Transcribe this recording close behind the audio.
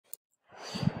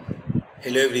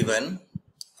Hello everyone,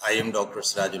 I am Dr.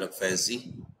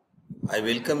 XIII. I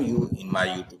welcome you in my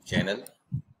YouTube channel.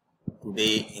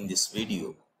 Today in this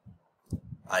video,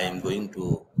 I am going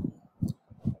to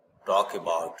talk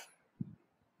about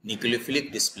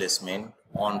nucleophilic displacement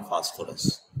on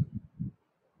phosphorus.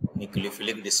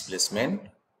 Nucleophilic displacement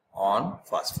on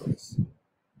phosphorus.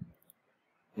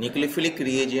 Nucleophilic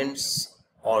reagents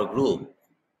or group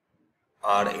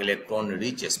are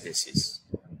electron-rich species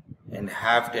and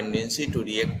have tendency to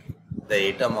react the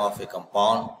atom of a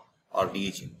compound or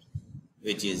reagent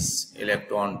which is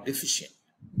electron deficient.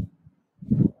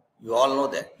 You all know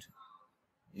that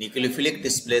nucleophilic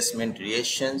displacement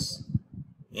reactions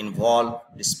involve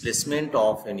displacement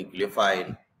of a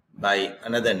nucleophile by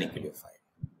another nucleophile.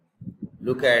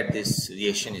 Look at this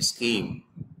reaction scheme.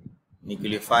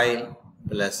 Nucleophile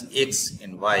plus X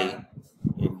and Y,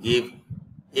 it gives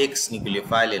X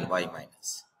nucleophile and Y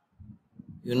minus.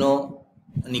 You know,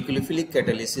 nucleophilic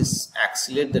catalysis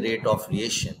accelerates the rate of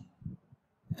reaction,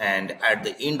 and at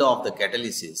the end of the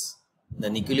catalysis, the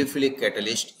nucleophilic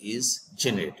catalyst is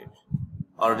generated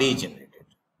or regenerated.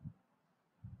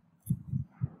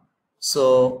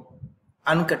 So,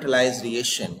 uncatalyzed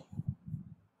reaction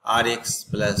Rx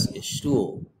plus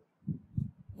H2O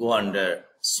go under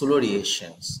solo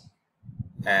reactions,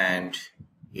 and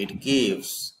it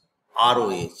gives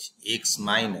ROH, X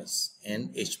minus and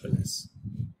H plus.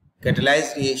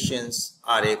 Catalyzed reactions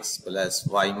Rx plus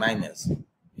Y minus,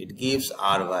 it gives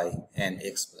Ry and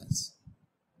X plus.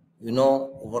 You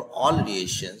know, over all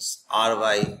reactions,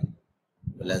 Ry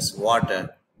plus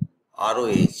water,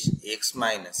 ROH, X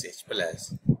minus H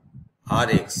plus,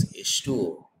 Rx,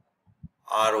 H2O,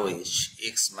 ROH,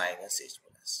 X minus H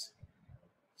plus.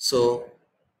 So,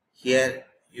 here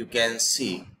you can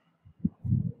see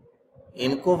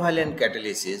in covalent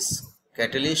catalysis,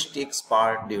 catalyst takes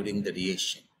part during the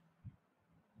reaction.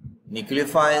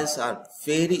 Nucleophiles are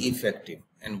very effective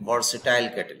and versatile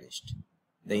catalysts.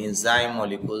 The enzyme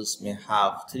molecules may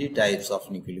have three types of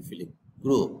nucleophilic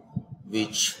group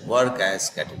which work as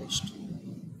catalyst.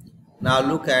 Now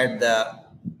look at the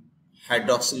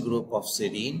hydroxyl group of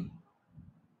serine,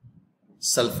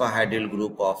 sulfahydryl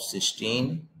group of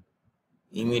cysteine,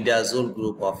 imidazole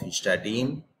group of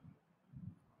histidine,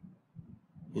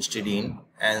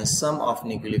 and some of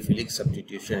nucleophilic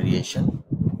substitution reaction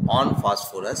on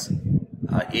phosphorus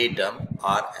atom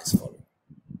are as follows.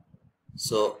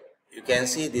 So you can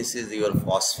see this is your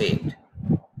phosphate,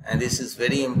 and this is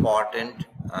very important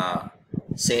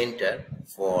center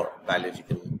for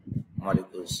biological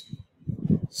molecules.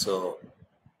 So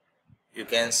you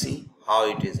can see how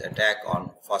it is attack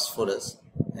on phosphorus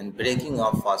and breaking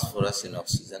of phosphorus in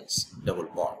oxygen's double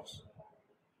bonds.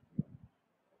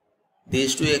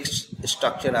 These two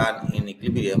structures are in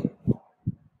equilibrium,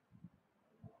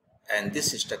 and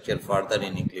this structure further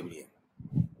in equilibrium.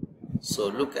 So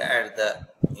look at the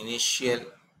initial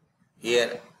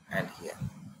here and here.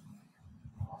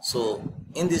 So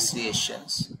in these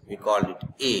reactions, we call it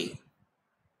A.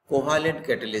 Covalent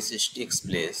catalysis takes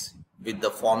place with the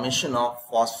formation of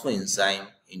phosphoenzyme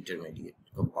intermediate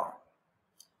compound.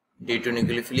 Due to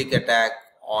nucleophilic attack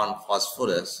on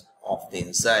phosphorus of the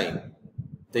enzyme,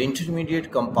 the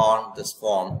intermediate compound thus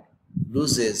formed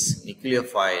loses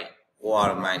nucleophile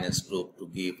OR minus group to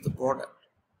give the product.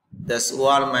 Thus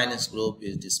OR minus group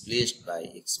is displaced by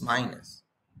X minus.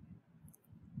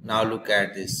 Now look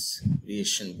at this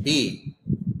reaction B.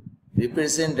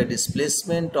 Represent the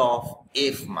displacement of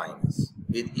F minus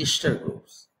with ester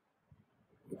groups.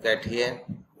 Look at here,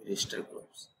 ester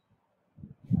groups.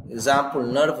 Example,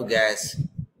 nerve gas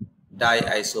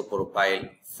diisopropyl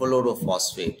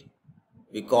fluorophosphate.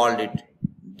 We called it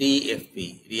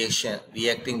DFP reaction,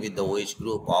 reacting with the OH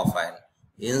group of an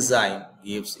enzyme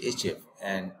gives HF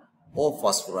and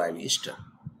O-phosphoryl ester.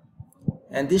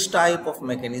 And this type of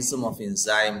mechanism of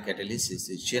enzyme catalysis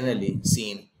is generally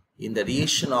seen in the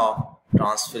reaction of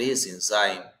transferase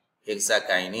enzyme.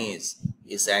 Hexakinase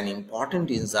is an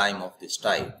important enzyme of this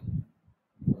type.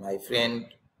 My friend,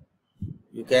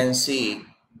 you can see,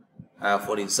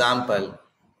 for example,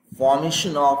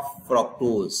 formation of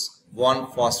fructose,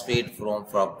 1-phosphate from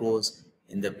fructose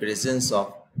in the presence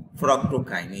of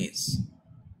fructokinase.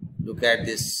 Look at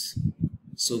this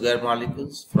sugar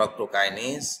molecules,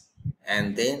 fructokinase,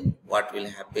 and then what will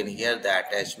happen here? The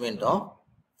attachment of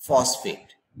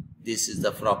phosphate. This is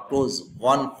the fructose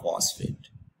 1-phosphate.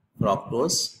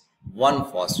 Fructose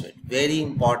 1-phosphate. Very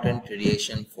important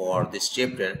reaction for this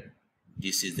chapter.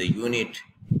 This is the unit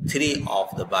 3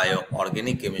 of the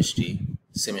bioorganic chemistry,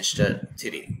 semester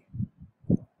 3.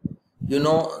 You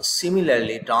know,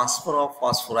 similarly, transfer of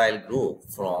phosphoryl group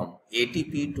from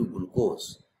ATP to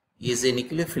glucose is a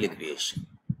nucleophilic reaction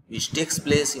which takes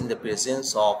place in the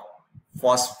presence of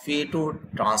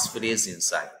phosphatidyltransferase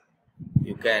enzyme.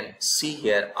 You can see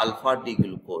here alpha D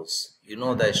glucose, you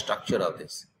know the structure of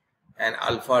this, and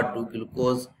alpha D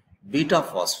glucose beta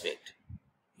phosphate.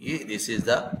 This is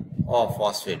the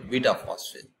phosphate, beta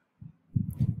phosphate.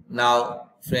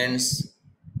 Now friends,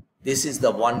 this is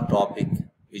the one topic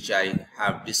which I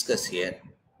have discussed here.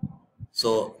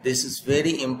 So this is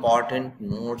very important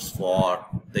notes for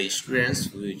the students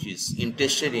which is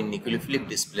interested in nucleophilic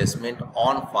displacement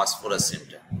on phosphorus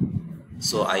center.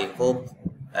 So I hope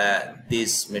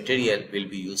this material will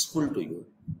be useful to you.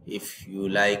 If you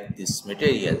like these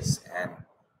materials, and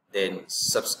then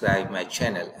subscribe my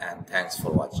channel, and thanks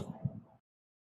for watching.